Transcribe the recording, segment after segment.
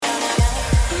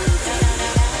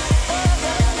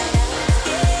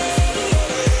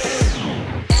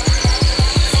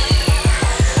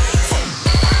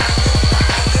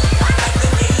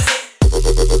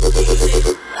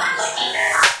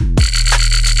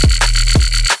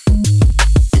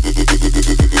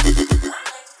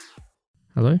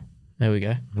There we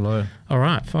go. Hello. All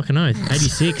right, fucking oath.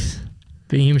 86.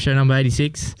 Vinny Human Show number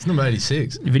 86. It's number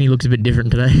 86. Vinny looks a bit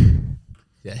different today.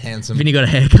 Yeah, handsome. Vinny got a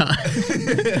haircut.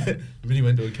 Vinny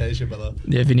went to Acacia, brother.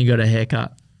 Yeah, Vinny got a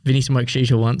haircut. Vinny smoked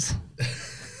shisha once.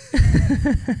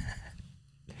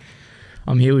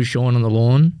 I'm here with Sean on the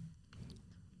lawn.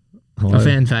 Hello. A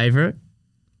fan favourite.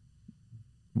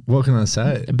 What can I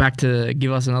say? Back to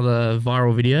give us another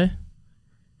viral video.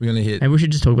 We're going to hit... Maybe we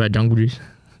should just talk about Jungle Juice.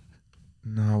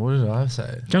 No, what did I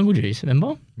say? Jungle Juice,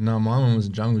 remember? No, my one was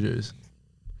Jungle Juice.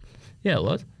 Yeah, it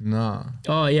was. No.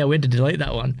 Oh, yeah, we had to delete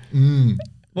that one.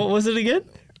 What was it again?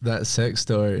 That sex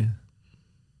story.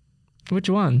 Which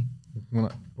one?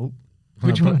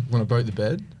 Which one? When I broke the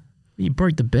bed? You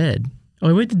broke the bed.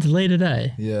 Oh, we had to delete it, eh?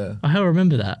 Yeah. I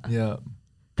remember that. Yeah.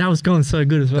 That was going so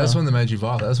good as well. That's one that made you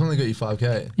viral. That's one that got you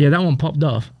 5K. Yeah, that one popped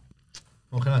off.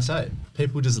 What can I say?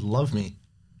 People just love me.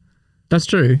 That's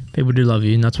true. People do love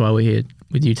you, and that's why we're here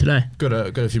with you today. Got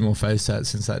a few more face tats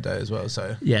since that day as well,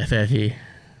 so... Yeah, fair few.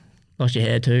 Lost your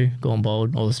hair too, gone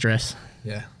bald, all the stress.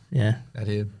 Yeah. Yeah. That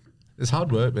here. It's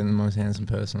hard work being the most handsome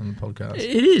person on the podcast. It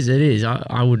is.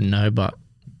 I wouldn't know, but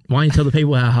why don't you tell the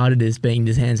people how hard it is being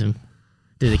this handsome?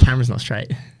 Dude, the camera's not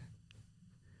straight.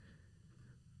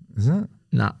 Is it?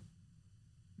 Nah.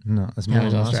 No, it's more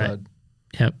on my side.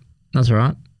 Yep. That's all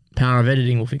right. Power of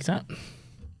editing will fix that.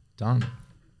 Done.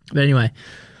 But anyway,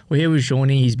 we're here with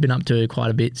Shawnee. He's been up to quite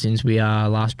a bit since he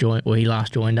last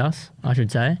joined us, I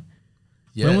should say.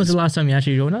 Yeah, when was the last time you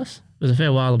actually joined us? It was a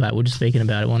fair while back. We were just speaking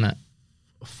about it, wasn't it?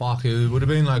 Fuck, it would have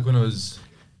been like when it was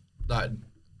like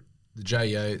the Jay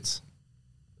Yates,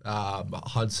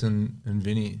 Hudson and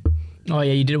Vinny. Oh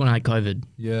yeah, you did it when I had COVID.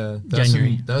 Yeah.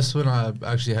 January. That's when I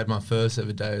actually had my first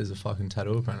ever day as a fucking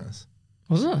tattoo apprentice.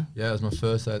 Was it? Yeah, it was my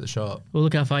first day at the shop. Well,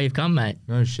 look how far you've come, mate.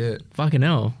 No shit. Fucking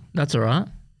hell. That's all right.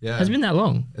 Yeah. Has it been that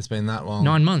long? It's been that long.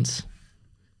 9 months.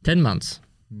 10 months.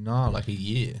 No, like a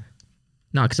year.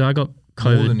 No, because I got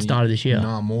COVID started this year.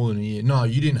 No, more than a year. No,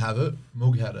 you didn't have it.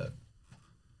 Moog had it.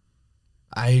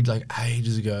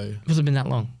 Ages ago. Has it been that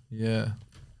long? Yeah.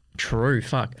 True.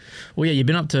 Fuck. Well, yeah, you've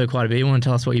been up to quite a bit. You want to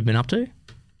tell us what you've been up to?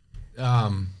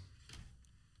 A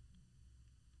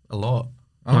lot.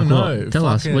 I don't know. Tell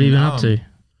us. What have you been up to?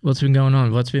 What's been going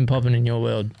on? What's been popping in your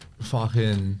world?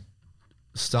 Fucking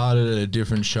started at a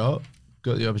different shop.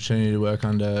 Got the opportunity to work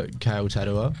under Kale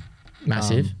Tattooer.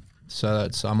 Massive. So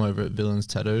I'm over at Villains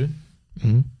Tattoo,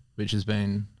 which has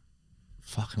been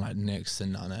fucking like next to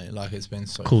none. Like it's been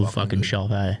so cool fucking good. shop,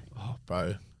 eh? Oh,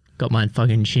 bro. Got my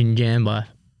fucking shin jammed by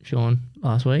Sean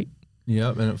last week.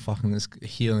 Yep, and it fucking is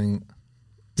healing.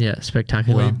 Yeah,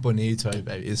 spectacular. Muy bonito,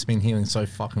 baby. It's been healing so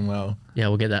fucking well. Yeah,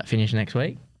 we'll get that finished next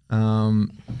week.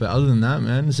 But other than that,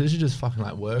 man, it's literally just fucking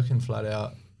like working flat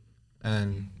out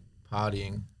and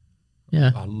partying.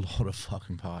 Yeah. A lot of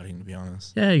fucking partying, to be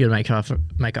honest. Yeah, you got to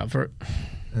make up for it.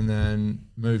 And then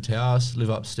moved house, live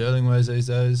up Stirling ways these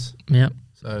days. Yep.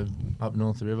 So up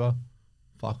north the river.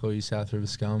 Fuck all you South River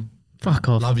scum. Fuck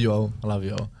off. Love you all. I love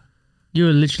you all.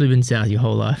 You've literally been south your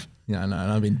whole life. Yeah, I know.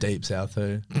 And I've been deep south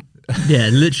too. Yeah,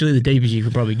 literally the deepest you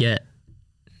could probably get.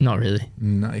 Not really.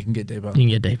 No, you can get deeper. You can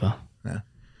get deeper. Yeah.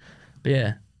 But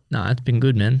yeah, no, it's been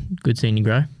good, man. Good seeing you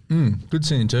grow. Good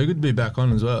seeing you too. Good to be back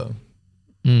on as well.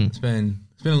 It's been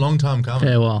a long time coming.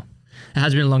 Yeah, well, it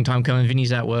has been a long time coming.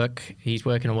 Vinny's at work. He's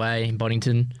working away in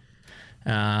Boddington.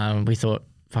 We thought,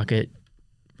 fuck it,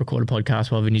 record a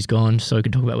podcast while Vinny's gone so we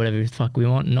can talk about whatever the fuck we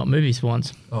want and not movies for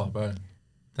once. Oh, bro.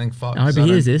 Thank fuck. I hope he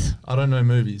hears this. I don't know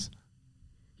movies.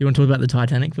 You want to talk about the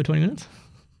Titanic for 20 minutes?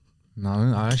 No,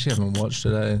 I actually haven't watched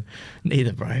today.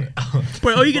 Neither, bro.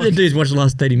 Bro, all you're going to do is watch the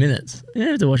last 30 minutes. You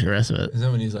don't have to watch the rest of it. Is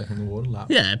that when he's like in the water lap?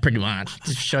 Yeah, pretty much.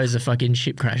 Just shows the fucking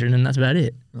ship crashing and that's about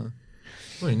it. Oh.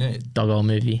 What do you need? Dog old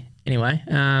movie. Anyway,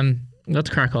 let's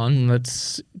crack on.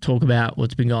 Let's talk about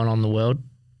what's been going on in the world.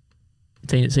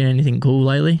 Seen anything cool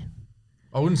lately?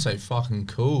 I wouldn't say fucking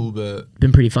cool, but...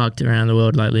 Been pretty fucked around the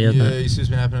world lately, hasn't it? Yeah, you see what's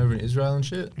been happening over in Israel and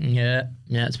shit? Yeah,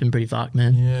 it's been pretty fucked,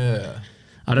 man. Yeah.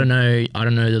 I don't know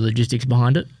the logistics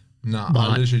behind it. Nah,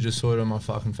 I literally just saw it on my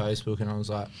fucking Facebook and I was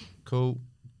like, cool.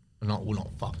 Not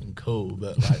fucking cool,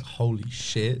 but like, holy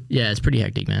shit. Yeah, it's pretty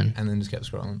hectic, man. And then just kept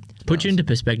scrolling. Put you into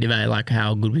perspective, eh? Like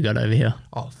how good we got over here.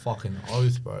 Oh, fucking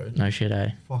oath, bro. No shit, eh?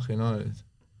 Fucking oath.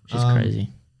 Which is crazy.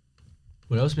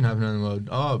 What else been happening in the world?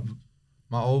 Oh,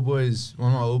 one of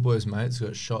my old boys' mates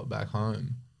got shot back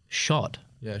home. Shot?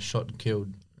 Yeah, shot and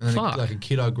killed. And then Fuck. like a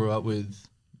kid I grew up with,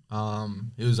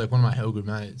 it was like one of my hell good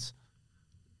mates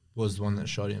was the one that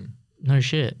shot him. No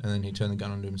shit. And then he turned the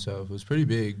gun onto himself. It was pretty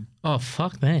big. Oh,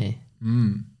 fuck me.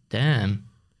 Damn.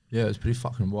 Yeah, it was pretty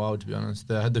fucking wild, to be honest.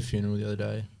 They had the funeral the other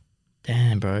day.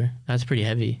 Damn, bro. That's pretty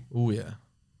heavy. Oh, yeah.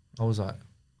 I was like,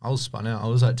 I was spun out. I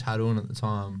was like tattooing at the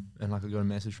time, and like I got a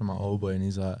message from my old boy, and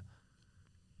he's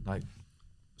like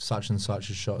such and such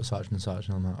has shot such and such,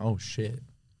 and I'm like, oh shit,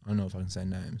 I don't know if I can say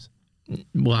names.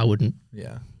 Well, I wouldn't.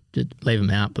 Yeah. Just leave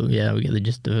them out, but yeah, we get the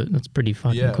gist of it. That's pretty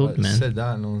fucking cool, man. I said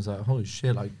that, and I was like, holy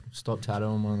shit, like stopped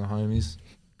tattooing one of the homies,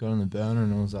 got on the burner,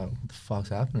 and I was like, what the fuck's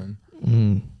happening?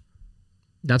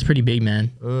 That's pretty big,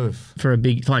 man. Oof. For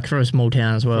a small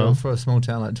town as well. For a small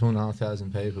town like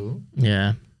 2,500 people.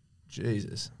 Yeah.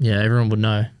 Jesus. Yeah, everyone would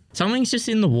know. Something's just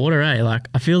in the water, eh? Like,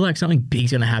 I feel like something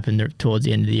big's going to happen towards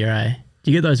the end of the year, eh?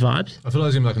 Do you get those vibes? I feel like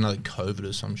it's going to be like another COVID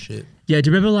or some shit. Yeah,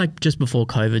 do you remember like just before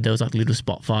COVID, there was like little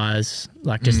spot fires,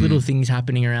 like just little things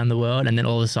happening around the world, and then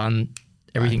all of a sudden,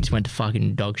 everything just went to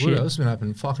fucking dog shit. What else has been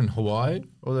happening? Fucking Hawaii?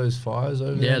 All those fires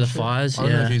over there? Yeah, the fires, I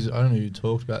don't know if you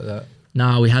talked about that.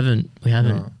 No, we haven't.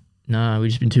 No, we've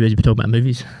just been too busy to talk about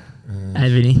movies. Hey,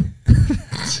 Vinny.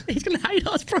 He's going to hate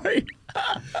us, bro. He's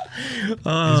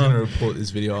going to report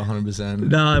this video 100%.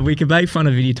 No, we can make fun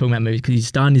of Vinny talking about movies because he's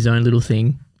starting his own little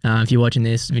thing. If you're watching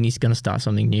this, Vinny's going to start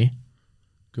something new.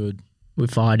 Good. We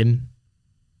fired him.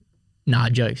 Nah,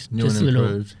 jokes. New and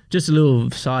improved. Just a little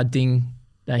side thing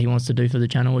that he wants to do for the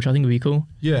channel, which I think would be cool.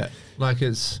 Yeah, like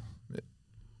it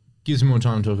gives me more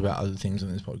time to talk about other things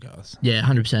on this podcast. Yeah,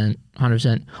 100%.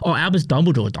 100%. Oh, Albus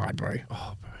Dumbledore died, bro.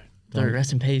 Oh, bro. So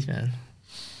rest in peace, man.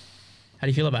 How do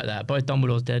you feel about that? Both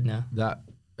Dumbledore's dead now. That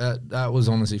was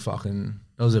honestly fucking...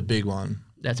 That was a big one.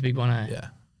 That's a big one, eh? Yeah.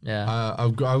 Yeah.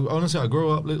 Honestly, I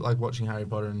grew up like watching Harry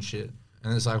Potter and shit,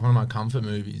 and it's like one of my comfort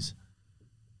movies.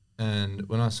 And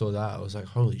when I saw that, I was like,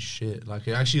 holy shit. Like,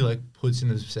 it actually like puts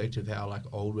into perspective how like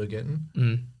old we're getting.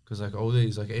 Because like all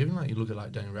these, like even like you look at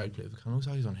like Daniel Radcliffe, it kind of looks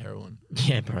like he's on heroin.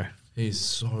 Yeah, bro. He's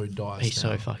so diced. He's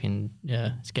so fucking,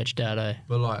 sketched out, eh?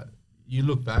 But like, you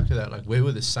look back at that, like we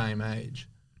were the same age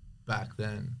back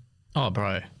then. Oh,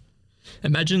 bro.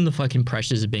 Imagine the fucking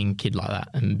pressures of being a kid like that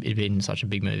and it being such a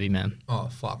big movie, man. Oh,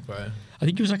 fuck, bro. I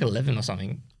think he was like 11 or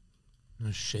something. No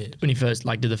shit. When he first,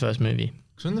 like, did the first movie.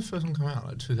 Because when the first one came out,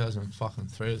 like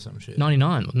 2003 or some shit.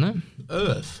 99, wasn't it?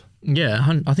 Earth. Yeah,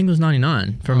 I think it was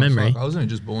 99 from memory. Fuck. I was only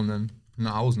just born then.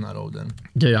 No, I wasn't that old then.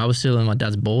 Dude, I was still in my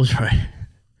dad's balls, bro.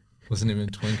 Wasn't even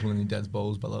twinkling in your dad's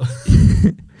balls, by the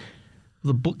way.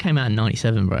 The book came out in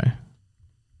 97, bro.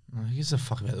 Who gives a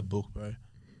fuck about the book, bro?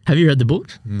 Have you read the book?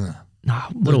 Nah. Nah,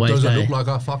 what a waste, Does it eh? look like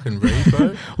I fucking read,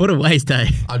 bro? What a waste, eh?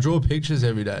 I draw pictures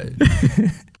every day.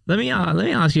 Let me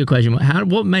ask you a question.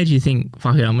 What made you think,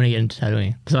 fuck it, I'm going to get into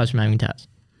tattooing, besides from having tats?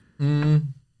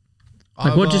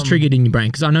 Like, what just triggered in your brain?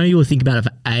 Because I know you were thinking about it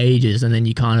for ages, and then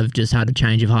you kind of just had a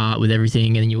change of heart with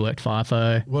everything, and then you worked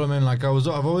FIFO. Well, I mean, like,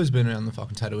 I've always been around the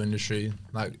fucking tattoo industry,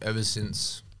 like, ever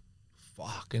since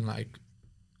fucking, like,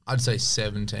 I'd say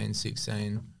 17,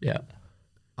 16. Yeah.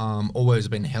 Always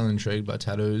been hell intrigued by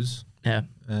tattoos. Yeah.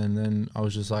 And then I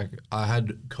was just like, I had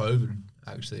COVID,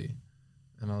 actually.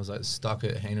 And I was, like, stuck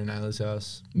at Heenan Naylor's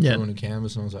house, doing a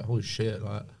canvas, and I was like, holy shit,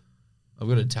 like, I've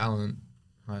got a talent,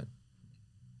 like,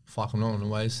 fuck, I'm not going to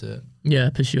waste it. Yeah,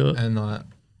 for sure. And like,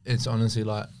 it's honestly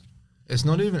like, it's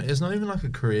not even like a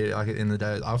career. Like at the end of the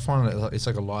day, I find it like, it's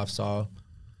like a lifestyle.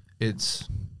 It's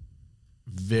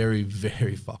very,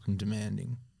 very fucking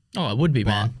demanding. Oh, it would be,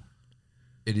 man.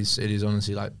 It is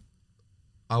honestly like,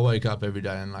 I wake up every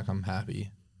day and like I'm happy.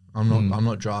 I'm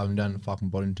not driving down to fucking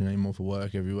Boddington anymore for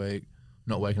work every week. I'm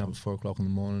not waking up at 4 o'clock in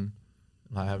the morning,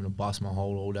 like having to bust my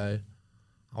hole all day.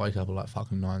 I wake up at like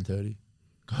fucking 9:30.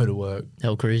 Go to work.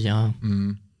 Hell cruise, yeah.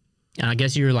 And I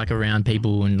guess you're like around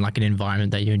people and like an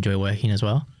environment that you enjoy working as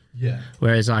well. Yeah.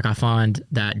 Whereas like I find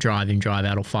that drive in, drive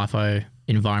out or FIFO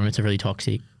environments are really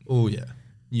toxic. Oh yeah.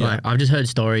 Yeah. Like I've just heard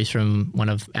stories from one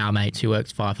of our mates who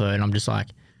works FIFO and I'm just like,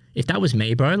 if that was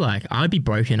me, bro, like I'd be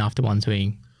broken after one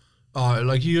swing. Oh,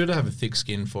 like you gotta have a thick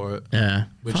skin for it. Yeah.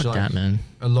 Which Fuck like that, man.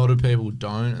 A lot of people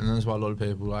don't, and that's why a lot of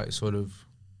people like sort of.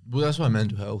 Well, that's why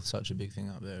mental health is such a big thing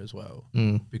up there as well.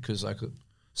 Because like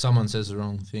someone says the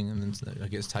wrong thing and then it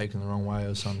gets taken the wrong way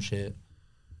or some shit,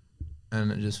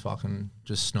 and it just fucking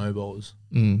snowballs.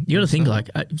 You got to think like,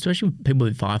 especially with people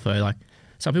with FIFO, like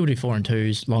some people do 4 and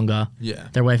 2s longer. Yeah,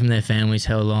 they're away from their families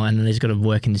hell long, and then they just got to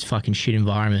work in this fucking shit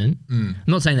environment. I'm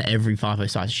not saying that every FIFO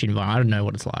site's a shit environment. I don't know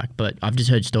what it's like, but I've just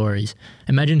heard stories.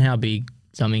 Imagine how big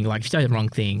something like if you say the wrong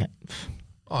thing.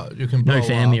 You can blow no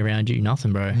family up. around you,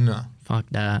 nothing, bro. No, fuck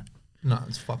that. No,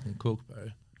 it's fucking cooked, bro.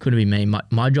 Couldn't be me.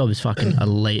 My job is fucking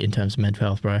elite in terms of mental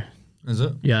health, bro. Is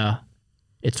it? Yeah.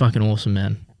 It's fucking awesome,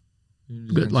 man.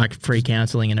 Good, like free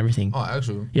counselling and everything. Oh,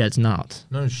 actually? Yeah, it's nuts.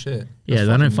 No shit. Yeah,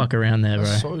 they don't fuck around there, bro.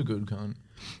 That's so good, cunt.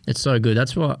 It's so good.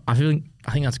 That's what I think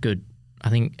that's good. I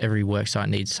think every work site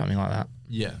needs something like that.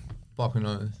 Yeah. Fucking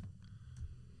oath.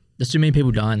 There's too many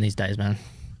people dying these days, man.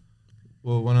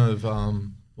 Well, one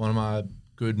of my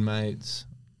good mates,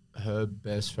 her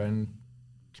best friend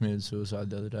committed suicide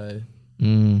the other day.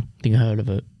 I think I heard of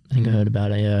it. I think I heard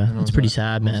about it. Yeah, it's pretty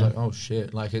sad, man. I was like, oh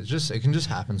shit! Like it can just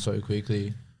happen so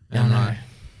quickly. Yeah, And I know. like,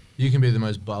 you can be the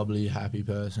most bubbly, happy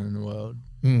person in the world,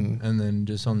 and then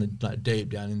just on the like deep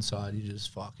down inside, you just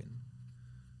fucking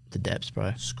The depths,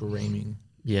 bro. screaming.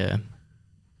 Yeah,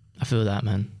 I feel that,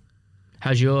 man.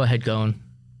 How's your head going?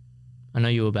 I know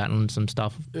you were battling some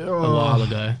stuff a while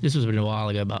ago. This was a while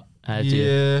ago, but how are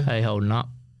you holding up?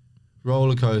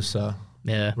 Roller coaster.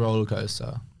 Yeah. Roller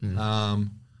coaster.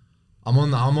 I'm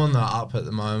on the up at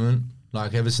the moment.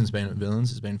 Like ever since being at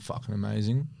Villains, it's been fucking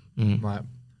amazing. Like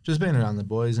just being around the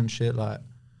boys and shit. Like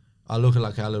I look at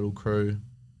like our little crew,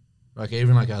 like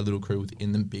even like our little crew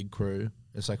within the big crew.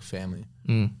 It's like family.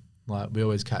 Like we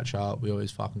always catch up. We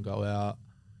always fucking go out,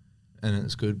 and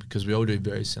it's good because we all do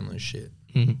very similar shit.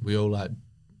 We all like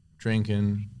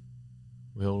drinking.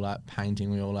 We all like painting.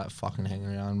 We all like fucking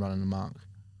hanging around, running amok,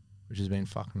 which has been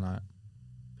fucking like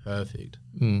perfect.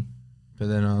 But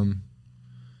then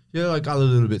yeah, like other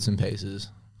little bits and pieces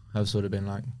have sort of been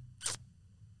like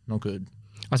not good.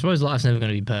 I suppose life's never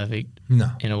going to be perfect. No,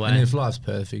 in a way. And if life's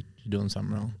perfect, you're doing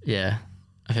something wrong. Yeah,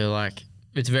 I feel like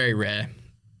it's very rare.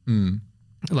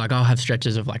 Like I'll have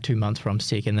stretches of like 2 months where I'm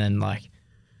sick, and then like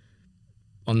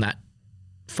on that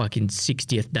fucking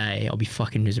 60th day, I'll be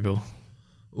fucking miserable.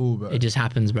 Ooh, bro. It just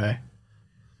happens, bro.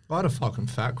 I had a fucking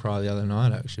fat cry the other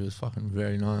night. Actually, it was fucking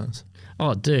very nice.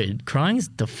 Oh, dude, crying's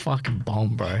the fucking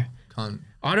bomb, bro. Can't.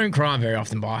 I don't cry very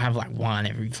often, but I have like one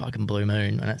every fucking blue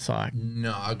moon, and it's like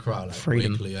No, I cry like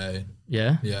freedom. weekly.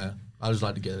 Yeah. Yeah, I just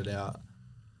like to get it out.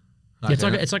 Yeah,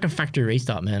 it's like a factory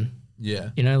restart, man. Yeah.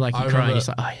 You know, like you cry and it's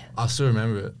like, oh yeah. I still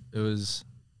remember it. It was.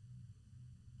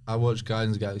 I watched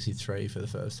Guardians of the Galaxy 3 for the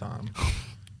first time.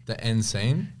 The end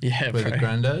scene. Yeah, with bro. the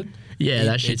granddad. Yeah,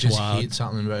 that shit's It just wild. hit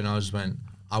something, bro, and I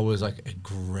was like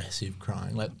aggressive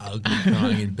crying, like ugly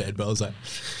crying in bed, but I was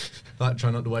like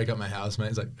trying not to wake up my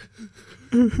housemates, like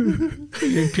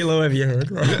Pillow over your head,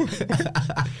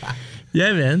 right?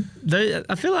 Yeah, man.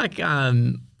 I feel like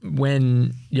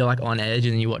when you're like on edge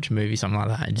and you watch a movie, something like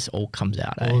that, it just all comes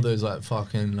out. all those like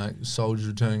fucking like soldiers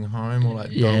returning home or like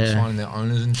dogs Yeah. finding their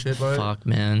owners and shit, bro. Fuck,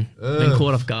 man. Ugh. Been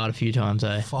caught off guard a few times,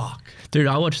 eh? Fuck. Dude,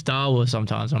 I watch Star Wars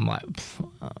sometimes. And I'm like,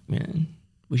 fuck, man.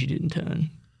 Wish you didn't turn.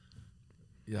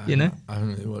 Yeah, You know? I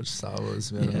haven't really watched Star Wars,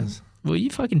 to be Yeah. honest. Well, you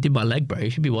fucking did my leg, bro.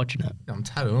 You should be watching it. I'm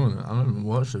tattooing it. I haven't even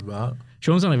watched it, bro.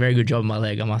 Sean's done a very good job on my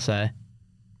leg, I must say.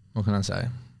 What can I say?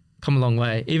 Come a long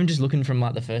way. Even just looking from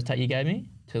like the first tat you gave me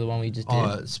to the one we just did.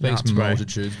 Oh, it speaks Nuts, bro.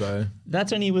 multitudes, bro.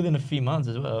 That's only within a few months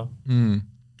as well.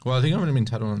 Well, I think I've only been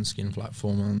tattooed on the skin for like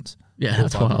 4 months. Yeah, 4 or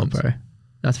that's 5 wild, months. bro.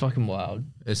 That's fucking wild.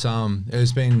 It's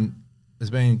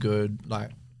been good, like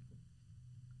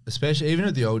especially even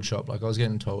at the old shop, like I was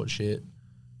getting told shit,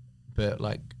 but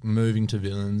like moving to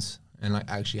Villains and like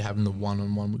actually having the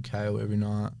one-on-one with KO every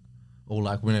night, or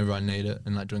like whenever I need it,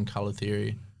 and like doing colour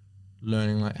theory,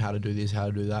 learning like how to do this, how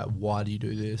to do that, why do you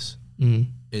do this?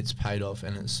 It's paid off,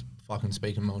 and it's fucking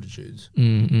speaking multitudes.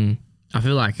 I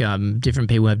feel like different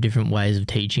people have different ways of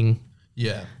teaching,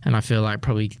 Yeah, and I feel like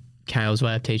probably Kale's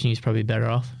way of teaching is probably better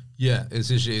off. yeah.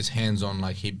 It's hands-on.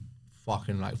 Like he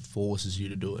fucking like forces you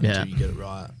to do it Yeah. until you get it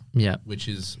right. Yeah. Which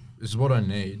is what I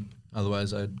need.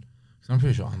 Otherwise, I'm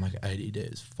pretty sure I'm like ADD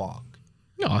as fuck.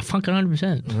 Oh, fucking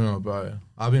 100%. No, bro.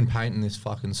 I've been painting this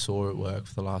fucking saw at work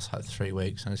for the last like 3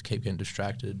 weeks, and I just keep getting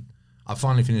distracted. I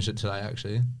finally finished it today,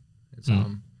 actually. It's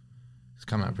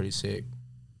come out pretty sick.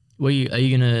 Are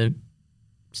you gonna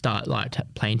start like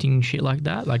painting shit like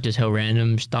that, like just hell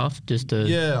random stuff, just to?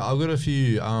 Yeah, I've got a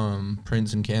few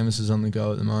prints and canvases on the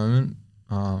go at the moment.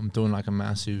 Doing like a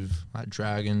massive like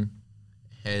dragon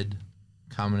head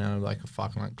coming out of like a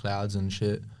fucking like clouds and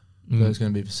shit. So it's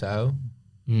gonna be for sale.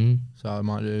 So I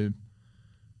might do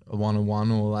a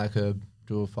 1-on-1 or like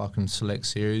do a fucking select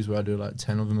series where I do like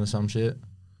 10 of them or some shit,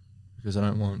 because I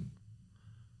don't want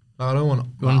You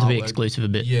want them to be exclusive a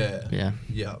bit. Yeah. Yeah.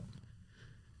 Yeah.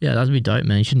 Yeah, that'd be dope,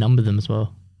 man. You should number them as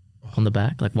well on the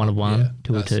back, like 1 of 1, Yeah,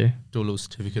 2 of 2. Do a little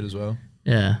certificate as well.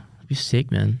 Yeah, that'd be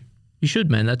sick, man. You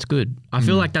should, man. That's good. I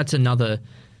feel like that's another.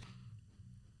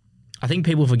 I think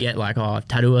people forget, like, oh,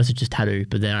 tattooers are just tattoo,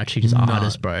 but they're actually just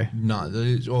artists, bro. No,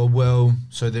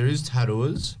 so there is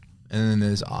tattooers and then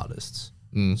there's artists.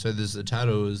 So there's the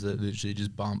tattooers that literally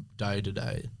just bump day to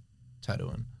day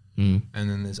tattooing. And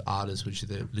then there's artists, which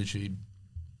they're literally,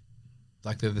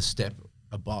 like, they're the step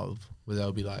above, where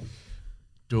they'll be, like,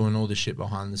 doing all the shit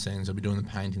behind the scenes. They'll be doing the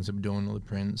paintings. They'll be doing all the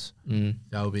prints.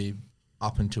 They'll be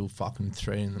up until fucking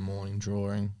 3 in the morning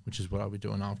drawing, which is what I'll be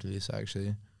doing after this,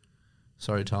 actually.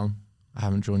 Sorry, Tom. I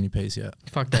haven't drawn your piece yet.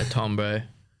 Fuck that Tom, bro.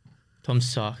 Tom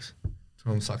sucks.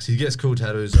 Tom sucks. He gets cool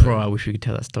tattoos, though. Bro, I wish we could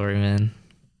tell that story, man.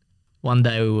 One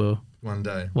day we will. One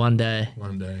day. One day.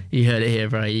 One day. You heard it here,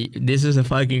 bro. This is a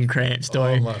fucking cramp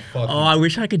story. Oh, my fucking... Oh, I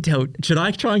wish I could tell. Should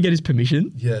I try and get his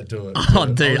permission? Yeah, do it. Oh,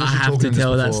 dude, I have to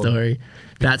tell that story.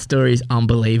 That story is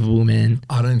unbelievable, man.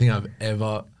 I don't think I've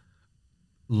ever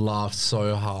laughed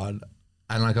so hard.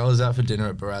 And, like, I was out for dinner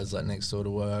at Baraz, like, next door to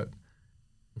work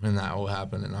when that all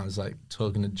happened. And I was, like,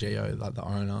 talking to Gio, like, the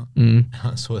owner. And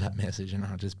I saw that message and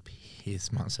I just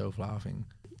pissed myself laughing.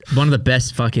 One of the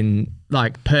best fucking,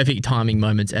 like, perfect timing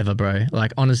moments ever, bro.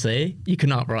 Like, honestly, you could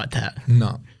not write that.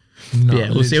 No.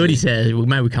 Yeah, we'll see what he says.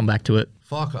 Maybe we come back to it.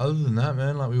 Fuck, other than that,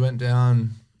 man, like, we went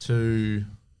down to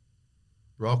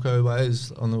Rocco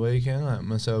Ways on the weekend. Like,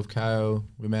 myself, Kale,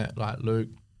 we met, like, Luke,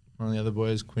 one of the other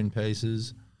boys, Quinn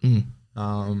Pieces.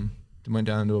 Went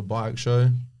down to a bike show.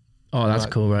 Oh, that's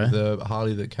like, cool, bro. The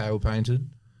Harley that Kale painted,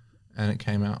 and it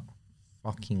came out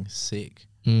fucking sick.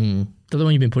 Is that the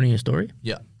one you've been putting in your story?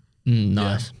 Yeah.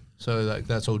 Nice. Yeah. So like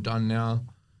that's all done now.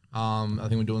 I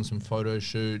think we're doing some photo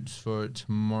shoots for it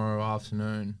tomorrow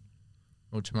afternoon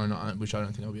or tomorrow night, which I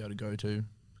don't think I'll be able to go to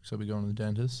because I'll be going to the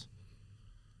dentist.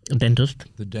 A dentist?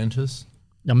 The dentist.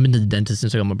 I've been to the dentist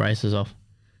since I got my braces off.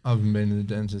 I haven't been to the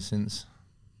dentist since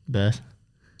birth.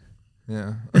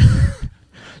 Yeah.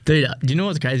 Dude, do you know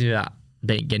what's crazy about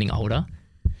getting older?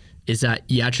 Is that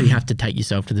you actually have to take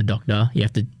yourself to the doctor. You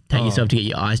have to take yourself to get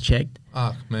your eyes checked.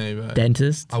 Fuck me, bro.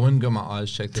 Dentist. I went and got my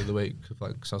eyes checked the other week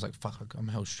because I was like, fuck, I'm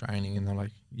hell straining. And they're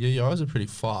like, yeah, your eyes are pretty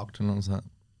fucked. And I was like,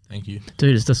 thank you.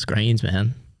 Dude, it's the screens,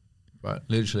 man. Right,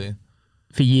 literally.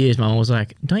 For years, Mum was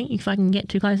like, don't you fucking get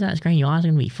too close to that screen. Your eyes are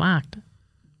going to be fucked.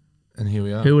 And here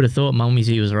we are. Who would have thought Mummy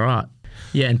Z was right?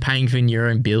 Yeah, and paying for your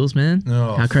own bills, man.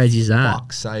 Oh, how crazy is that?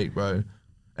 Fuck's sake, bro.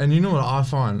 And you know what I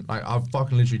find? Like, I've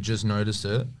fucking literally just noticed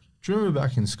it. Do you remember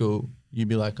back in school, you'd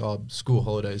be like, oh, school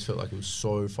holidays felt like it was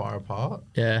so far apart?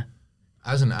 Yeah.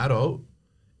 As an adult,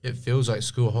 it feels like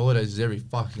school holidays is every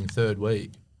fucking third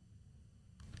week.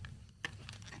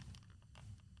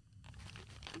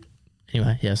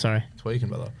 Anyway, yeah, sorry. Tweaking,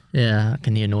 brother. Yeah, I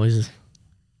can hear noises.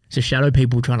 It's the shadow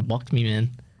people trying to box me,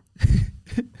 man.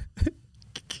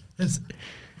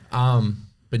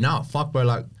 But no, fuck, bro.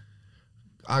 Like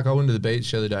I went to the beach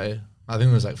the other day. I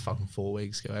think it was like fucking 4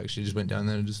 weeks ago. I actually just went down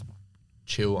there and just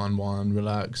chill, unwind,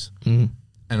 relax. And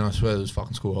I swear it was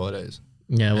fucking school holidays.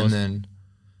 Yeah, it was. And then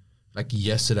like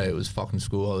yesterday it was fucking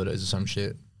school holidays or some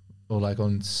shit. Or like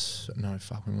when was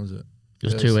it?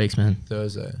 It was 2 weeks, man.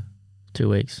 Thursday. 2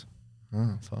 weeks.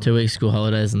 Oh, fuck. 2 weeks school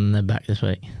holidays and they're back this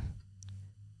week.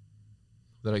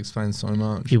 That explains so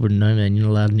much. You wouldn't know, man. You're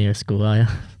not allowed near a school, are you?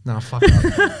 Nah, fuck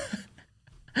that.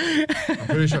 I'm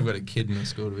pretty sure I've got a kid in the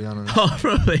school, to be honest. Oh,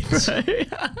 probably, bro.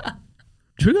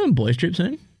 Should we go on boys trip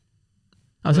soon?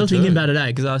 I was still thinking about it today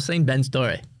because I was seeing Ben's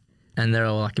story and they're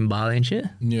all like in Bali and shit.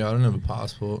 Yeah, I don't have a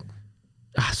passport.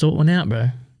 Sort one out, bro.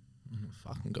 I'm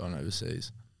fucking going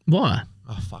overseas. Why?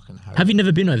 I fucking hate Have you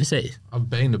never been overseas? I've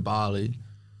been to Bali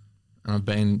and I've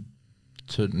been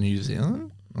to New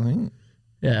Zealand, I think.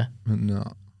 Yeah. But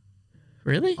no.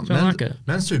 Really? Don't like it?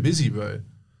 Man's too busy, bro.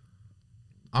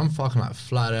 I'm fucking like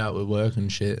flat out with work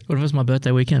and shit. What if it's my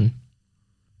birthday weekend?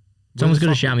 Someone's got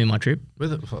to shout me my trip. Where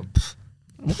the fuck?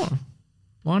 What?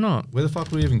 Why not? Where the fuck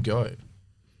do we even go?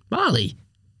 Bali.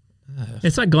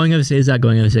 It's like going overseas,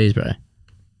 bro.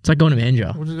 It's like going to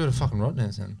Mandurah. We'll just go to fucking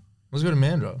Rottnest then. Let's go to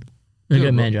Mandurah. Let's go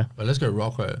to Mandurah. Let's go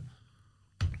Rocco.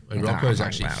 Rocco is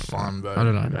actually fun, bro. I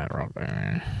don't know about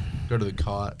Rocco. Go to the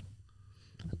kite.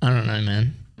 I don't know,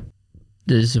 man.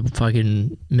 There's a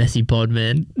fucking messy pod,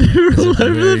 man. We're all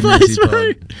over the place,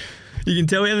 bro. You can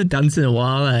tell we haven't done this in a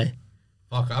while, eh?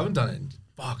 Fuck, I haven't done it in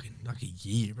fucking like a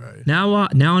year, bro. Now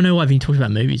I know why I've been talking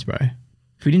about movies, bro.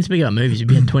 If we didn't speak about movies, we'd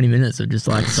be had 20 minutes of just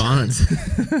like silence.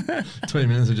 20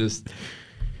 minutes of just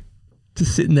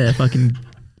sitting there fucking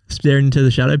staring into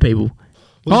the shadow people.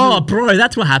 Bro,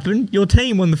 that's what happened. Your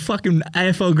team won the fucking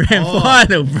AFL Grand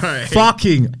Final, bro.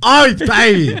 Fucking oath,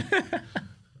 baby.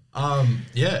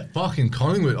 Yeah, fucking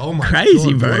Collingwood. Oh my god.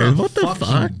 Crazy, bro. What the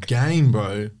fuck? Game,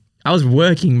 bro. I was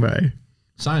working, bro.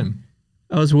 Same.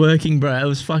 I was working, bro. I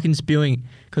was fucking spewing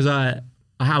because I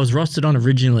was rostered on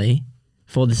originally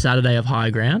for the Saturday of high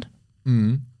ground.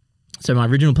 So my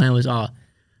original plan was, I'll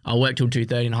work till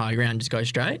 2:30 in high ground, just go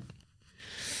straight.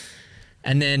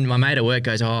 And then my mate at work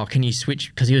goes, can you switch?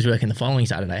 Because he was working the following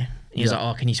Saturday. He was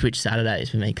like, can you switch Saturdays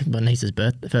for me? Because my niece's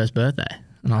first birthday.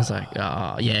 And I was like,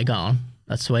 yeah, go on.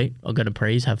 That's sweet. I'll go to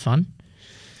Prees, have fun.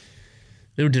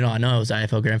 Little did I know it was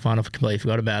AFL Grand Final. Completely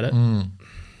forgot about it.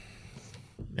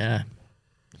 Yeah.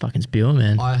 Fucking spewer,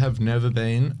 man. I have never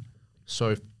been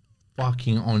so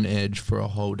fucking on edge for a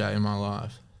whole day in my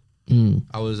life.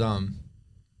 I was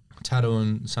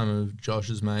tattooing some of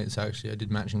Josh's mates. Actually, I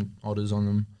did matching otters on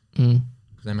them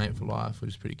because they mate for life,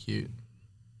 which is pretty cute.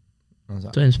 I was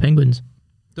like, So it's penguins.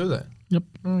 do they? Yep.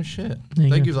 Oh shit! There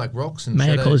you They go. give like rocks and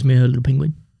Maya shit. calls me a little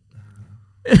penguin.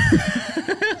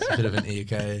 It's a bit of an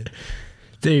EK.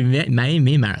 Dude, May and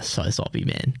me and Matt are so soppy,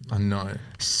 man. I know.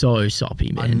 So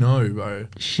soppy, man. I know, bro.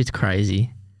 Shit's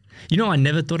crazy. You know, I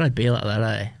never thought I'd be like that,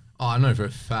 eh? Oh, I know for a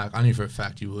fact. I knew for a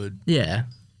fact you would. Yeah.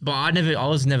 But I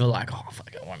was never like, oh,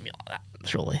 fuck, I want to be like that,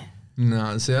 surely.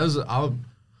 No, see, I'm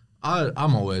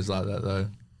always like that though.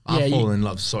 I Yeah, fall in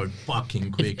love so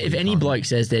fucking quick. If any bloke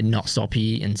says they're not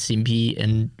soppy and simpy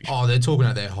and... Oh, they're talking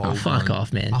out their whole... Oh, fuck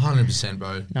off, man. 100%,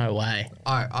 bro. No way.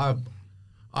 I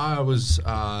was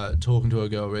talking to a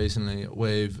girl recently.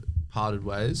 We've parted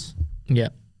ways, Yeah.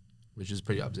 which is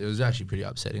pretty... It was actually pretty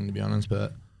upsetting, to be honest,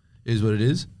 but it is what it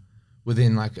is.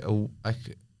 Within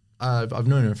I've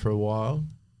known her for a while,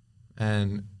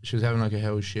 and she was having like a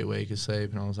hell shit week of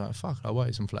sleep, and I was like, fuck, I'll buy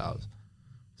you some flowers.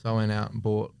 So I went out and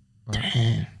bought...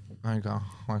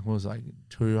 what was like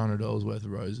 $200 worth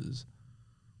of roses.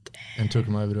 Damn. And took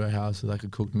them over to her house with like a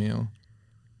cooked meal.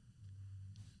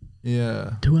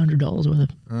 Yeah. $200 worth of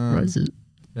roses.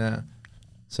 Yeah.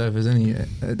 So if there's any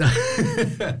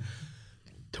 $200.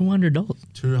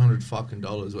 $200 fucking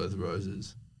worth of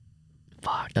roses.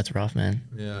 Fuck, that's rough, man.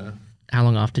 Yeah. How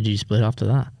long after did you split after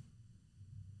that?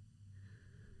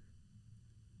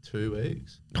 2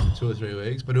 weeks, 2 or 3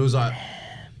 weeks. But it was like.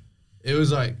 It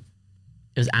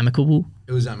was amicable?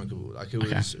 It was amicable. Like, it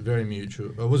was very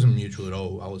mutual. It wasn't mutual at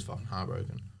all. I was fucking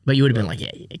heartbroken. But you would have been like,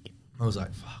 yeah. I was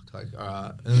like, fuck. Like, all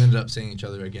right. And then ended up seeing each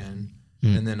other again.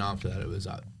 And then after that, it was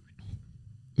like...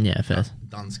 Yeah, fair.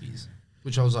 Dunskies.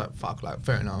 Which I was like, fuck, like,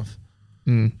 fair enough.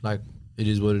 Like, it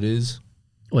is what it is.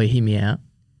 Wait, hear me out.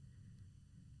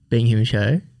 Being Human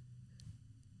Show.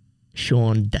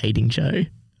 Sean dating show.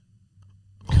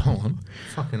 Go on.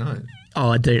 Fucking know.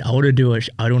 Oh, dude, I want to do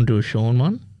a Sean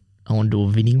one. I want to do a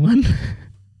Vinny one.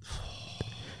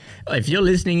 If you're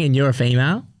listening and you're a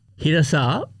female, hit us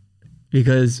up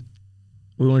because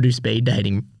we want to do speed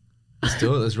dating. Let's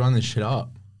do it. Let's run this shit up.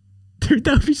 Dude,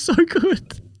 that would be so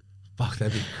good. Fuck,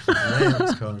 that'd be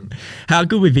crazy. How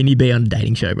good would Vinny be on a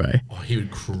dating show, bro? Oh, he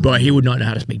would crumble. Bro, he would not know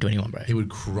how to speak to anyone, bro. He would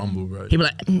crumble, bro. He'd be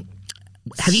like,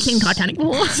 have you seen Titanic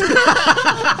before?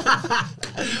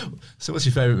 So what's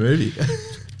your favourite movie?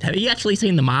 Have you actually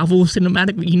seen the Marvel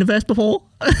Cinematic Universe before?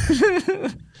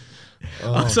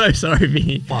 I'm so sorry,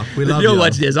 Vinny. Fuck, we love if you. you're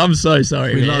watching this, I'm so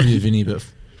sorry, We man. love you, Vinny, but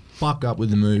fuck up with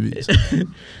the movies.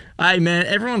 Hey, man,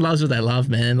 everyone loves what they love,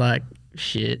 man. Like,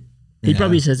 shit. He Yeah.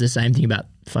 probably says the same thing about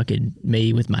fucking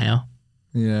me with Mayo.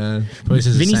 Yeah. Probably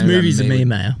says the Vinny's same about movies are me and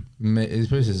Mayo. He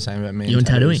probably says the same about me. You and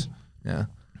tattooing. Yeah.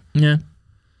 Yeah.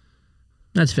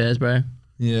 That's fair, bro.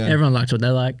 Yeah. Everyone likes what they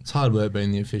like. It's hard work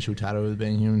being the official tattoo of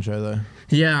Being Human Show, though.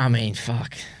 Yeah, I mean,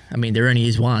 fuck. I mean, there only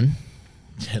is one.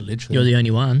 Yeah, literally. You're the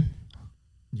only one.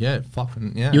 Yeah,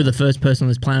 fucking, yeah. You're the first person on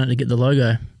this planet to get the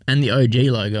logo. And the OG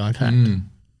logo, in fact.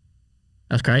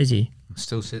 That's crazy.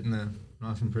 Still sitting there,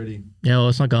 nice and pretty. Yeah, well,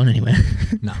 it's not going anywhere.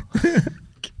 No.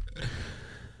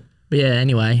 But yeah,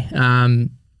 anyway. I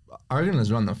reckon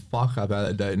let's run the fuck up out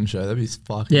of that dating show. That'd be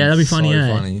fucking Yeah, that'd be funny, so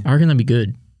eh? funny. I reckon that'd be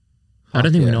good. I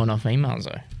don't think we yeah. know enough females,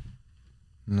 though.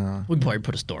 No. We'd probably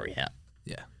put a story out.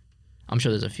 Yeah. I'm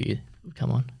sure there's a few.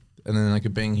 Come on. And then like a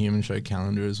Being Human Show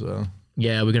calendar as well.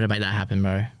 Yeah, we're going to make that happen,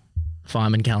 bro.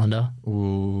 Fireman calendar.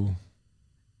 Ooh.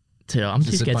 So I'm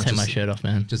too Just a scared to bunch take of my shirt off,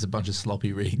 man. Just a bunch of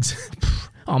sloppy rigs.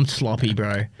 I'm sloppy,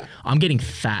 bro. I'm getting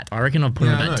fat. I reckon I've put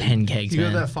on I about know. 10 kegs, You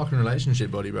man. got that fucking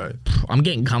relationship body, bro. I'm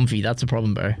getting comfy. That's the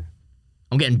problem, bro.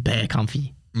 I'm getting bare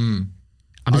comfy. I'm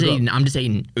just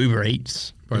eating Uber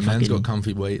Eats. Bro, man's got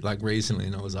comfy weight like recently,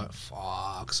 and I was like,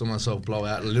 fuck. Saw myself blow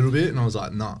out a little bit, and I was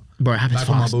like, nah. Bro, it happens Back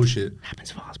fast. on my bullshit.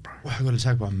 Happens fast, bro. Well, I got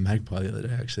attacked by a magpie the other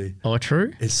day, actually. Oh,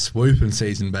 true? It's swooping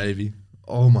season, baby.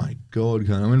 Oh my God,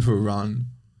 I went for a run.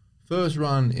 First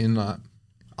run in like,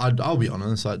 I'll be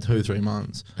honest, like 2-3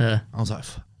 months. I was like,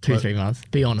 2-3 months.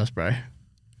 Be honest, bro.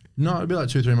 No, it'd be like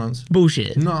 2-3 months.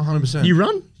 Bullshit. No, 100%. You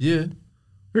run? Yeah.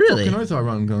 Really? Fucking oath I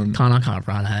run going. I can't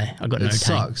run, hey. I got no It tank.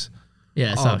 sucks.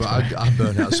 Yeah, it Oh, sucks, but bro. I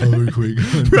burnt out so quick.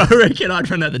 Bro, I reckon I'd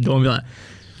run out the door and be like,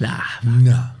 nah.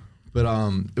 Nah. But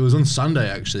it was on Sunday,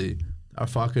 actually. I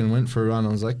fucking went for a run. I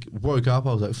was like, woke up,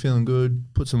 I was like feeling good,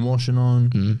 put some washing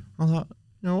on. I was like,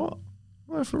 you know what?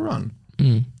 I'll go for a run.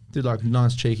 Did like a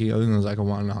nice cheeky, I think it was like a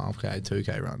 1.5K,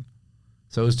 2K run.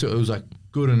 So it was like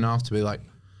good enough to be like.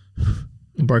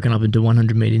 Broken up into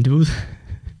 100 meter intervals.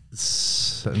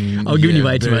 I'm giving you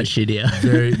way too much shit here.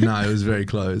 No, it was very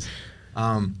close.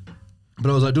 But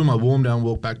I was like doing my warm down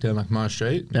walk back down like my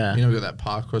street. Yeah. You know, we got that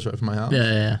park across right from my house.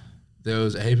 Yeah. There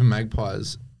was a heap of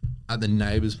magpies at the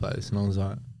neighbour's place, and I was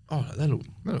like, oh, they look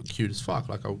cute as fuck.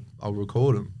 Like I'll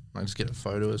record them. Like just get a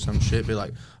photo or some shit. Be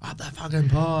like, oh, they're fucking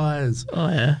pies. Oh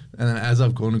yeah. And then as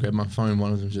I've gone to grab my phone,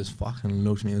 one of them just fucking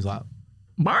looked at me and was like,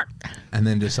 Bark. and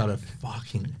then just started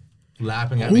fucking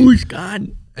lapping at me. Who's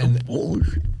God? And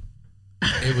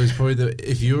it was probably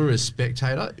if you were a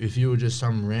spectator, if you were just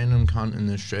some random cunt in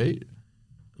the street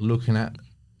looking at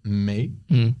me,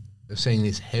 seeing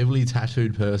this heavily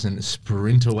tattooed person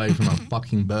sprint away from a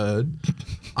fucking bird,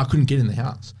 I couldn't get in the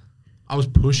house. I was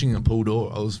pushing a pool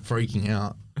door. I was freaking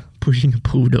out. Pushing a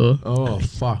pool door. Oh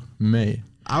fuck me!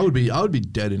 I would be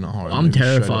dead in a horror. I'm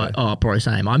terrified. Oh, bro,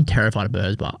 same. I'm terrified of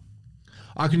birds, but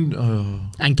I can.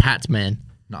 and cats, man.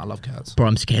 No, I love cats. Bro,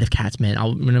 I'm scared of cats, man.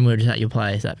 When we were just at your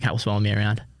place, that cat was following me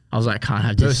around. I was like, I can't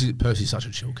have this. Percy's such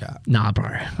a chill cat. Nah, bro,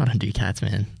 I don't do cats,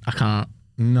 man. I can't.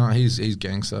 No, he's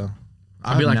gangster.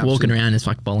 I'd be like walking around and it's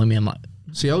like following me. I'm like,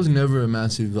 see, I was never a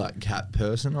massive like cat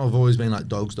person. I've always been like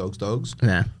dogs.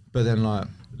 yeah. But then like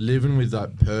living with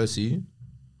like Percy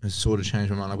has sort of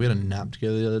changed my mind. Like we had a nap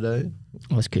together the other day.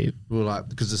 Oh, that's cute. We were like,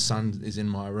 because the sun is in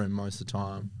my room most of the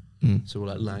time, so we're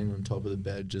like laying on top of the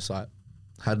bed, just like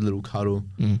had a little cuddle.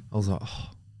 I was like, oh,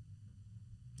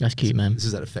 that's cute, man. this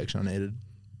is that affection I needed.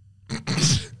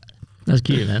 That's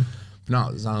cute, man. No,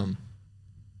 it's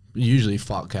usually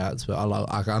fuck cats, but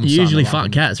I'm You usually fuck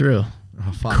fuck cats, real.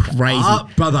 Oh, fuck Crazy.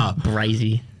 up, brother.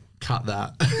 Brazy. Cut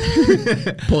that.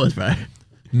 Pause, bro.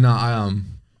 No,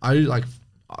 I You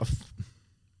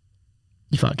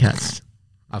fuck cats.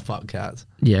 I fuck cats.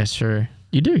 Yeah, sure.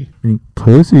 You do.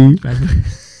 Pussy.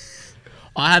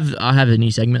 I have a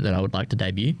new segment that I would like to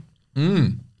debut. Yeah.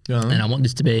 And I want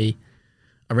this to be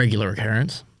a regular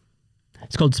occurrence.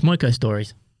 It's called Smoko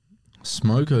Stories.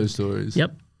 Smoko stories.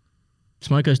 Yep.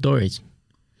 Smoko Stories.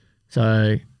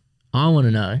 So I want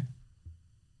to know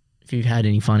if you've had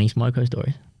any funny Smoko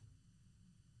stories.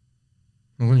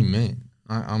 What do you mean?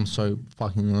 I'm so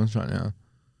fucking lost right now.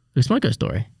 A Smoko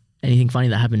story. Anything funny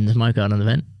that happened in the Smoko at an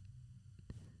event?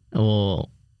 Or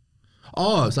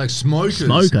Oh, it's like smokers.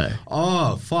 Smoko.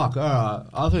 Oh, fuck. All right.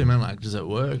 I thought you meant like just at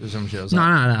work or some shit. I was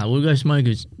like, No. We'll go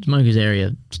smokers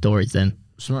area stories then.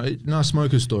 No,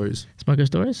 smoker stories. Smoko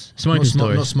stories? Smoker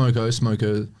stories. Not smoko,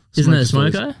 smoker. Isn't it a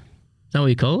stories. smoko? Is that what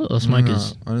you call it? Or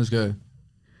smokers? No, I just go.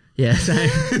 Yeah, so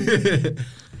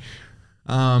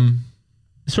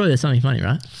surely there's something funny,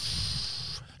 right?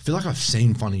 I feel like I've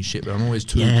seen funny shit, but I'm always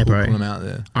too Yeah, cool bro. putting them out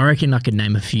there. I reckon I could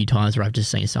name a few times where I've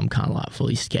just seen some cunt like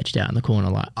fully sketched out in the corner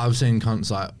like, I've seen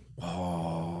cunts like,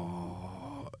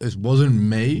 oh, it wasn't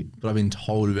me, but I've been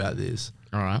told about this.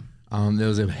 all right. There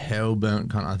was a hell burnt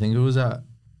cunt. I think it was at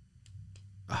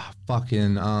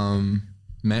fucking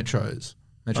Metro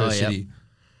City. Yep.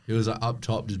 He was like up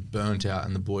top, just burnt out,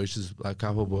 and the boys just like a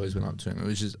couple of boys went up to him. It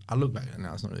was just, I look back at it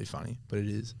now, it's not really funny, but it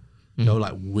is. They were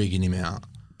like wigging him out,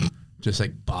 just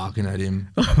like barking at him,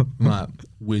 like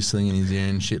whistling in his ear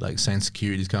and shit, like saying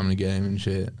security's coming to get him and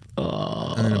shit.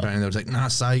 Oh. And then apparently they was like, nah,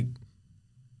 sake.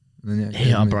 And then,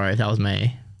 Yeah, bro, if that was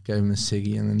me. Gave him a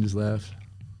ciggy and then just left.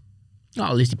 Oh,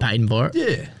 at least you paid him for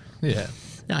it. Yeah.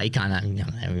 No, you can't have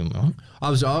him.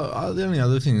 The only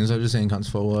other thing is I've just seen cunts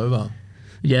fall over.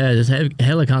 Yeah, there's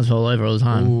hella cunts fall over all the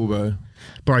time. Ooh, bro.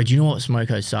 Bro, do you know what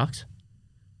Smoko sucks?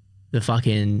 The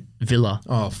fucking Villa.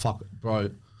 Oh, fuck,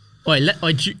 bro. Wait,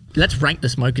 let's rank the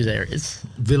smokers areas.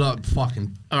 Villa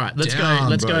fucking All right, let's down,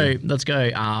 go. bro. Let's go.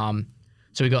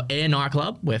 So we got Air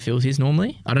Nightclub where Phil's is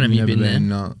normally. I don't know if you've been there.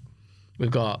 No. We've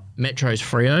got Metro's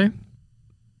Frio.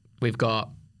 We've got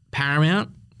Paramount.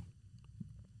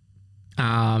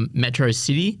 Metro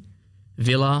City,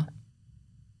 Villa.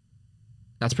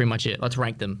 That's pretty much it. Let's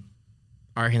rank them.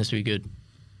 I reckon this will be good.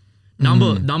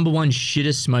 Number one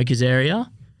shittest smokers area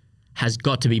has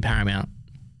got to be Paramount.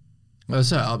 That's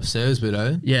that upstairs bit,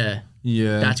 eh? Yeah.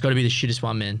 Yeah. That's got to be the shittest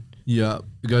one, man. Yeah.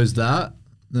 It goes that,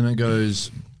 then it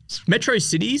goes... Metro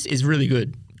Cities is really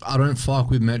good. I don't fuck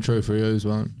with Metro Frios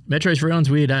one. Metro's Frio's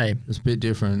weird, eh? It's a bit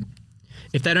different.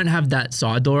 If they don't have that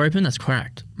side door open, that's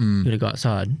cracked. You gotta go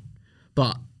outside.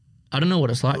 But I don't know what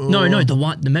it's like. No,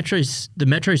 the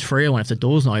Metro's Frio one, if the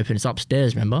door's not open, it's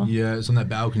upstairs, remember? Yeah, it's on that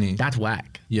balcony. That's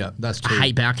whack. Yeah, that's two. I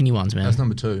hate balcony ones, man. That's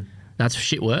number 2. That's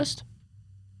shit worst.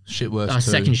 Shit worst. 2.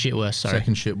 Second shit worst, sorry.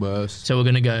 Second shit worst. So we're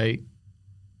gonna go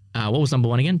what was number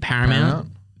 1 again? Paramount.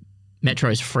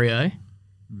 Metro's Frio.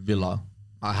 Villa.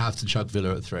 I have to chuck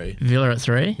Villa at 3. Villa at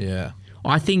 3. Yeah.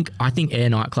 I think Air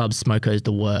Nightclub Smoko is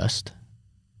the worst.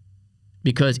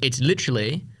 Because it's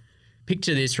literally,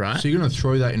 picture this, right? So you're going to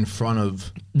throw that in front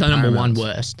of The number Paramount's. 1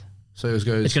 worst. So it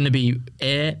goes It's going to be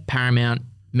Air, Paramount,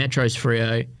 Metro's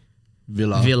Frio,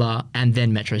 Villa, and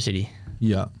then Metro City.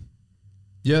 Yeah.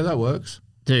 Yeah, that works.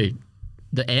 Dude,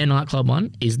 the Air nightclub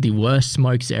one is the worst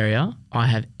smokes area I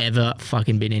have ever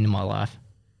fucking been in my life.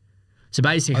 So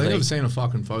basically, I think I've seen a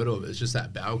fucking photo of it. It's just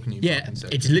that balcony. Yeah, fucking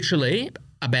section. it's literally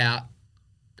about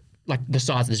like the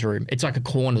size of this room. It's like a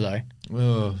corner though.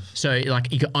 Ugh. So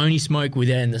like you can only smoke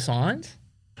within the signs,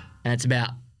 and it's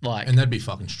about like. And that'd be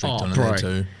fucking strict on it there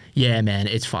too. Yeah, man,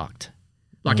 it's fucked.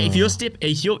 Like if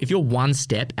you're one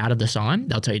step out of the sign,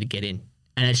 they'll tell you to get in,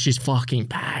 and it's just fucking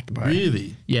packed, bro.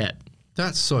 Really? Yeah.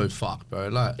 That's so fucked, bro.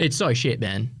 Like It's so shit,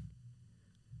 man.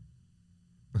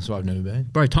 That's why I've never been.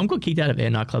 Bro, Tom got kicked out of Air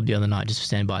nightclub the other night just for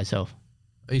standing by himself.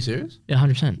 Are you serious? Yeah,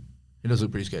 100%. He does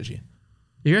look pretty sketchy.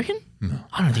 You reckon? No.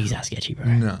 I don't think he's that sketchy, bro.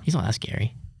 No. He's not that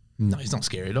scary. No, he's not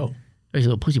scary at all. He's a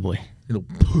little pussy boy. Little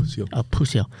pussy. A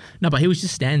pussy. No, but he was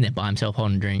just standing there by himself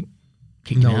holding a drink.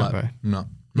 Kicked him out, bro. No.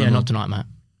 Yeah, not tonight, mate.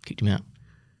 Kicked him out.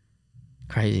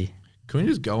 Crazy. Can we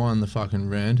just go on the fucking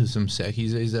rant of some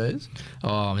seckies these days?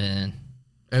 Oh, man.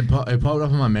 It popped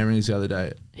up in my memories the other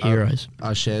day. Heroes.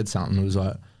 I shared something. It was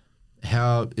like,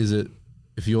 how is it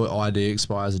if your ID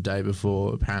expires a day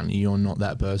before, apparently you're not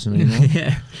that person anymore?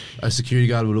 Yeah. A security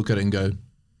guard will look at it and go,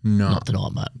 no. Not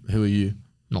tonight, mate. Who are you?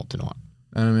 Not tonight.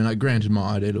 And I mean, like, granted,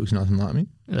 my ID looks nothing like me.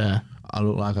 Yeah. I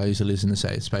look like I used to listen to,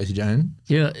 say, Spacey Jane.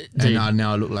 Yeah. Dude, And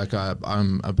now I look like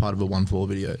I'm a part of a 1-4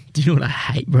 video. do you know what I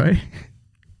hate, bro?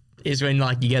 Is when,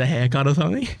 like, you get a haircut or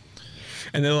something,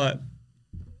 and they're like,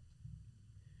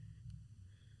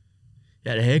 you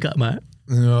had a haircut, mate.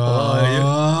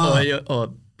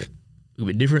 Oh, a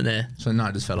bit different there. So, no,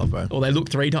 it just fell off, bro. Or they look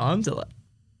 3 times, they're like,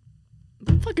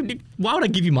 fucking, why would I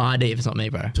give you my ID if it's not me,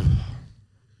 bro?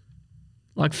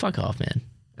 Like, fuck off, man.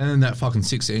 And then that fucking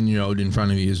 16-year-old in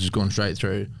front of you is just going straight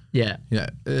through. Yeah. Yeah.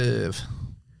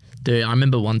 Dude, I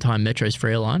remember one time Metro's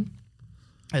Free line,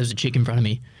 there was a chick in front of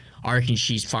me. I reckon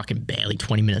she's fucking barely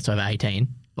 20 minutes over 18,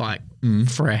 like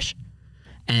fresh.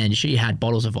 And she had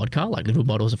bottles of vodka, like little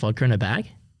bottles of vodka in her bag.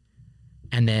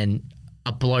 And then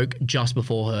a bloke just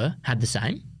before her had the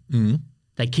same.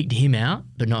 They kicked him out,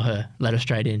 but not her. Let her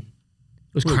straight in.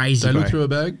 It was crazy, They bro. looked through a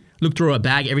bag? Looked through her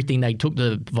bag, everything. They took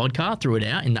the vodka, threw it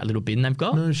out in that little bin they've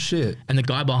got. No shit. And the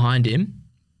guy behind him,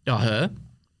 or her,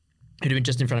 who'd been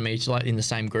just in front of me, just like in the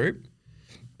same group,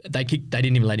 they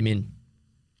didn't even let him in.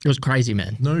 It was crazy,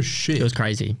 man. No shit. It was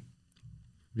crazy.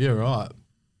 Yeah, right.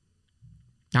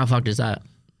 How fucked is that?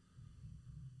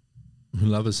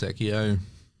 Love a secchi, eh?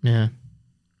 Yeah.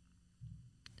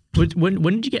 When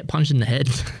did you get punched in the head?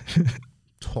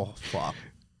 Oh, fuck.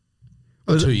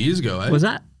 2 years ago, eh? Was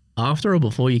that after or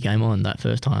before you came on that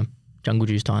first time? Jungle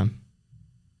Juice time?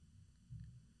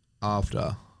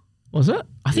 After. Was it?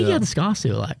 I think you Yeah. had the scar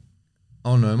still, like.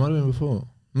 Oh, no, it might have been before.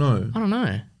 No. I don't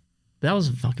know. That was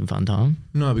a fucking fun time.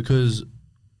 No, because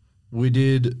we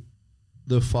did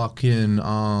the fucking,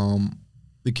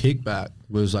 the kickback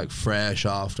was like fresh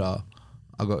after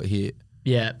I got hit.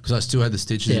 Yeah. Because I still had the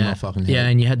stitches in my fucking head. Yeah,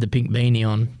 and you had the pink beanie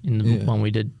on in the Yeah. one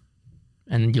we did.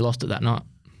 And you lost it that night.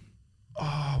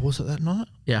 Oh, was it that night?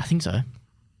 Yeah, I think so.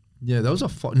 Yeah, that was a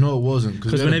no, it wasn't.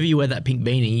 Because whenever you wear that pink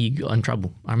beanie, you got in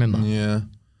trouble. I remember. Yeah.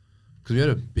 Because we had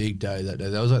a big day that day.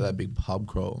 That was like that big pub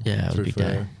crawl. Yeah, it was a through big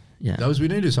Fair. day. Yeah. We need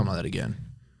to do something like that again.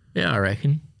 Yeah, I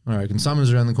reckon. I reckon.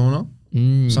 Summer's around the corner.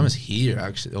 Summer's here,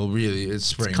 actually. Or really, it's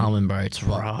spring. It's coming, bro. It's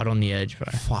right on the edge, bro.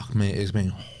 Fuck me, it's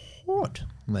been hot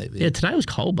lately. Yeah, today was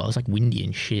cold, but it was like windy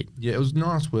and shit. Yeah, it was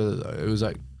nice weather though. It was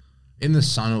like in the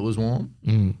sun, it was warm.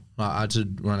 Like, I had to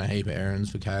run a heap of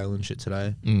errands for Kale and shit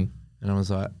today, and I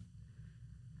was like,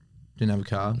 didn't have a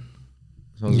car,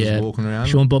 so I was just walking around.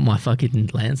 Sean bought my fucking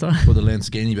Lancer. For the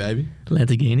Lamborghini, baby.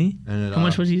 Lamborghini. And How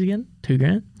much was he again?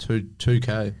 $2,000?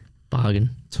 2K. Bargain.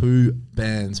 2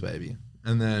 bands, baby.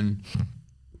 And then,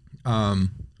 I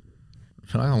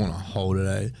feel like I want to hold it,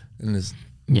 eh? And just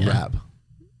rap.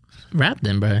 Rap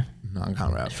then, bro. No, I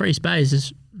can't rap. Free space.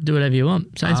 Just do whatever you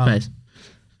want. Safe space.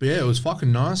 But yeah, it was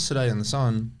fucking nice today in the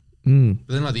sun. But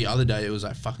then like the other day, it was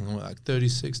like fucking like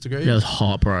 36 degrees. It was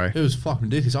hot, bro. It was fucking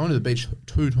ridiculous. I went to the beach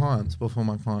 2 times before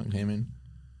my client came in.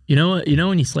 You know what? You know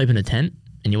when you sleep in a tent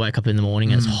and you wake up in the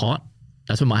morning and it's hot?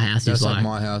 That's what my house That's is like like.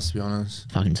 my house, to be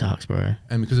honest. Fucking sucks, bro.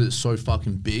 And because it's so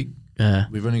fucking big,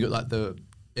 we've only got like the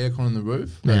aircon in the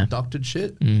roof, that ducted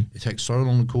shit. It takes so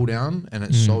long to cool down and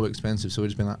it's so expensive. So we've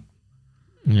just been like,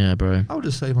 yeah, bro. I'll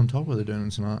just sleep on top of the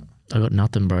doing tonight. I got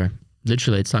nothing, bro.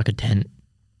 Literally, it's like a tent.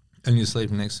 And you're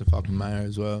sleeping next to fucking Mayo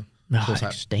as well. Oh, So it's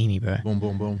like steamy, bro. boom,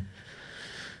 boom, boom.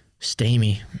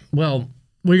 Steamy. Well,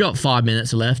 we got 5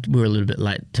 minutes left. We were a little bit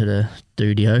late to the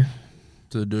studio.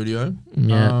 To the studio.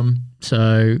 Yeah.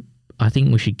 So I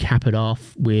think we should cap it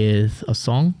off with a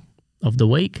song of the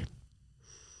week.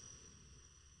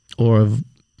 Or of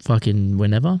fucking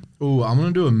whenever. Oh, I'm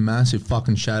going to do a massive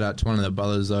fucking shout out to one of their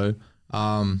brothers though.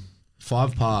 5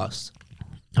 Past.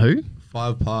 Who?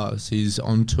 5 Past. He's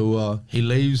on tour. He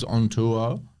leaves on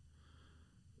tour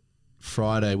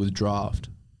Friday with Draft.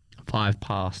 5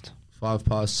 Past. 5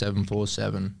 Past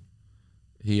 747.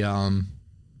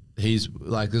 He's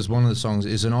like, there's one of the songs.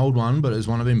 It's an old one, but it's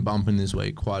one I've been bumping this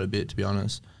week quite a bit, to be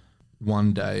honest.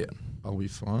 One Day I'll Be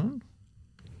Fine.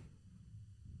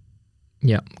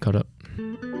 Yeah, got it.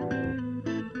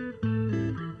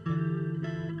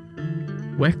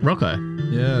 Where Rocco?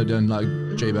 Yeah, done like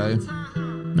G-Bay.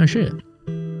 No shit.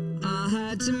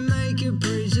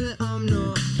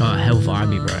 Oh, hell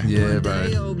vibey, bro. Yeah,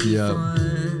 bro. Yeah.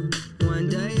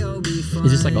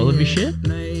 Is this like all of his shit?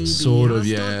 Sort of,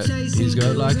 yeah. He's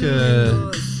got like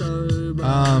a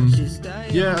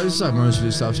yeah, it's like most of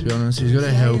his stuff, to be honest. He's got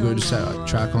a hell good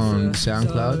track on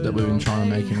SoundCloud that we've been trying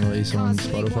to make him release on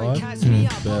Spotify.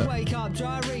 But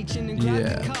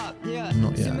yeah,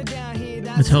 not yet.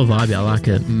 It's hell vibey, I like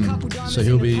it. So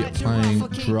he'll be playing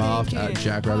Draft at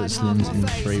Jack Rabbit Slim's in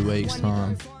 3 weeks'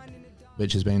 time,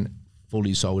 which has been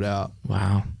fully sold out.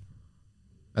 Wow.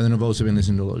 And then I've also been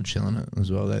listening to a lot of Chillin' It as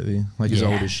well lately, like his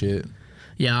older shit.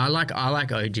 Yeah, I like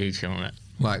OG Chillin' It.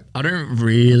 Like, I don't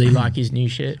really like his new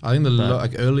shit. I think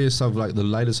the earliest stuff, like the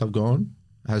latest I've gone,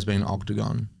 has been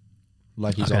Octagon,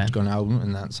 like his Octagon album,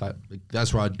 and that's like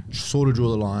that's where I sort of draw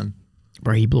the line.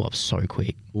 Bro, he blew up so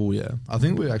quick. Oh yeah, I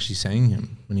think we're actually seeing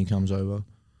him when he comes over.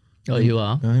 Oh, you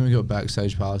are? I think we got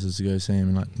backstage passes to go see him,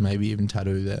 and like maybe even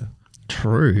tattoo there.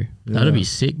 True, that'd be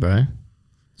sick, bro.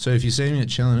 So if you see me at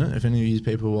Chillin' It, if any of these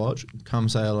people watch, come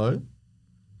say hello.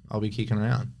 I'll be kicking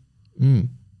around.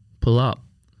 Pull up.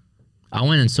 I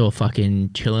went and saw fucking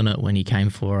Chillin' It when he came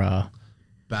for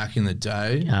back in the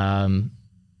day.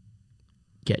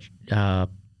 Get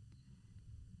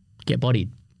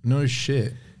Bodied. No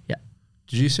shit. Yeah.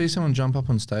 Did you see someone jump up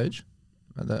on stage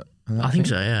at that? I think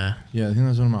so. Yeah. Yeah, I think that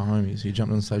was one of my homies. He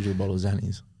jumped on stage with a bottle of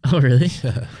Xannies. Oh really?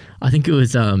 Yeah. I think it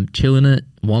was Chillin' It,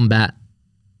 Wombat.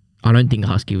 I don't think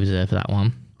Husky was there for that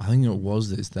one. I think it was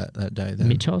that day. Then.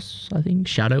 Mitchos, I think.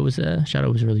 Shadow was there.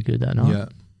 Shadow was really good that night. Yeah.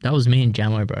 That was me and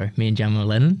Jamo, bro. Me and Jamo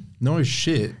Lennon. No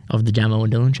shit. Of the Jamo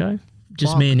and Dylan show.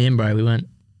 Just me and him, bro. We went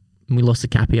and we lost the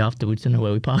cappy afterwards. Don't know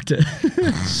where we parked it.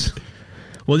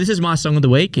 Well, this is my song of the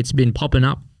week. It's been popping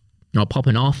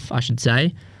off, I should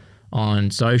say,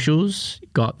 on socials.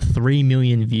 Got 3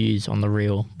 million views on the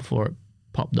reel before it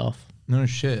popped off. No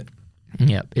shit.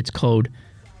 Yep. It's called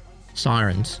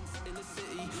Sirens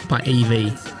by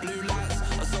EV.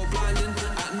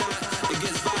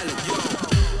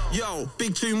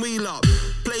 Big tune wheel up,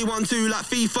 play 1-2 like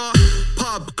FIFA,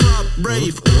 pub, club,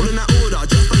 rave, all in that order,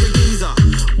 just like a geezer.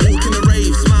 Walk in the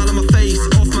rave, smile on my face,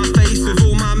 off my face with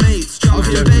all my mates. Jump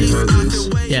in the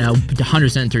bass, yeah,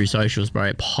 100% through socials, bro.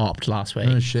 It popped last week.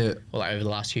 No shit. Or like over the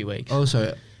last few weeks.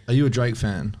 Also, are you a Drake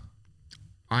fan?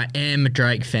 I am a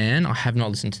Drake fan. I have not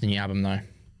listened to the new album though.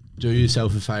 Do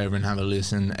yourself a favour and have a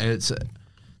listen. It's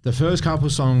the first couple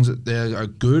of songs they are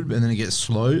good, and then it gets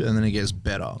slow, and then it gets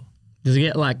better. Does it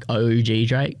get like OG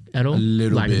Drake at all? A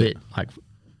little like bit. A bit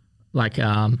like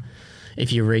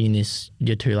if you're reading this,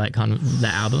 you're too late kind of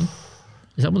that album.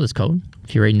 Is that what it's called?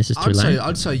 If you're reading this, it's too late.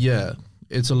 I'd say yeah.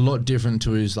 It's a lot different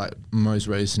to his like most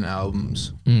recent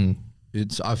albums. I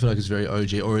feel like it's very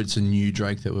OG, or it's a new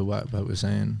Drake that we're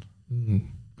saying.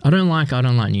 I don't like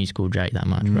new school Drake that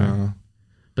much, bro. No.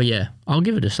 But yeah, I'll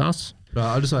give it a sus. But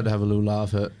I just like to have a little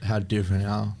laugh at how different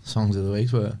our songs of the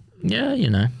week were. Yeah,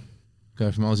 you know. Go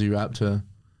from Aussie rap to...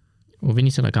 Well, Vinny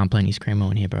said I can't play any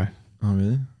Screamo in here, bro. Oh,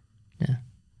 really? Yeah.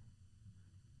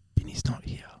 Vinny's not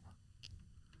here.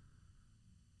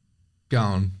 Go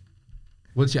on.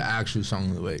 What's your actual song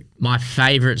of the week? My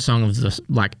favourite song of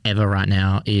the ever right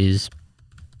now is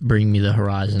Bring Me the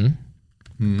Horizon.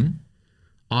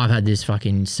 I've had this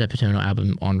fucking Sepaternal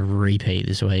album on repeat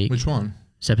this week. Which one?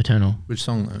 Sepaternal. Which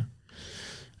song, though?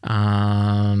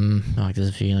 There's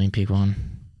a few. Let me pick one.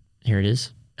 Here it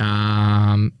is.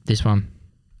 This one.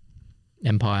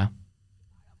 Empire.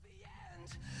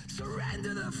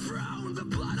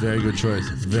 Very good choice.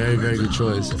 Very, very good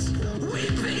choice.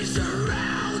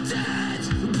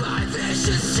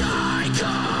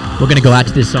 We're going to go out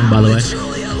to this song, by the way.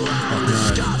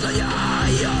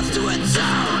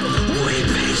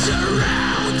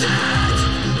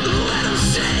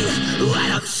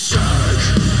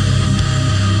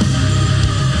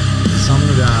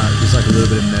 Something about just like a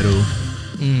little bit of metal.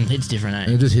 It's different,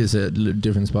 eh? It just hits a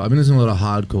different spot. I've been listening to a lot of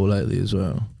hardcore lately as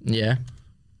well. Yeah.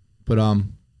 But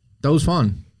that was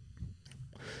fun.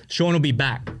 Sean will be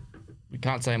back. We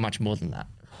can't say much more than that.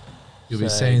 You'll be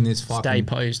seeing this fucking... Stay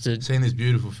posted. Seeing this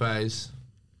beautiful face.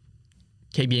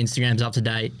 Keep your Instagrams up to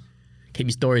date. Keep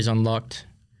your stories unlocked.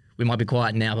 We might be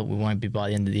quiet now, but we won't be by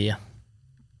the end of the year.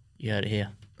 You heard it here.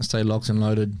 Stay locked and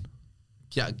loaded.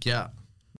 Yeah.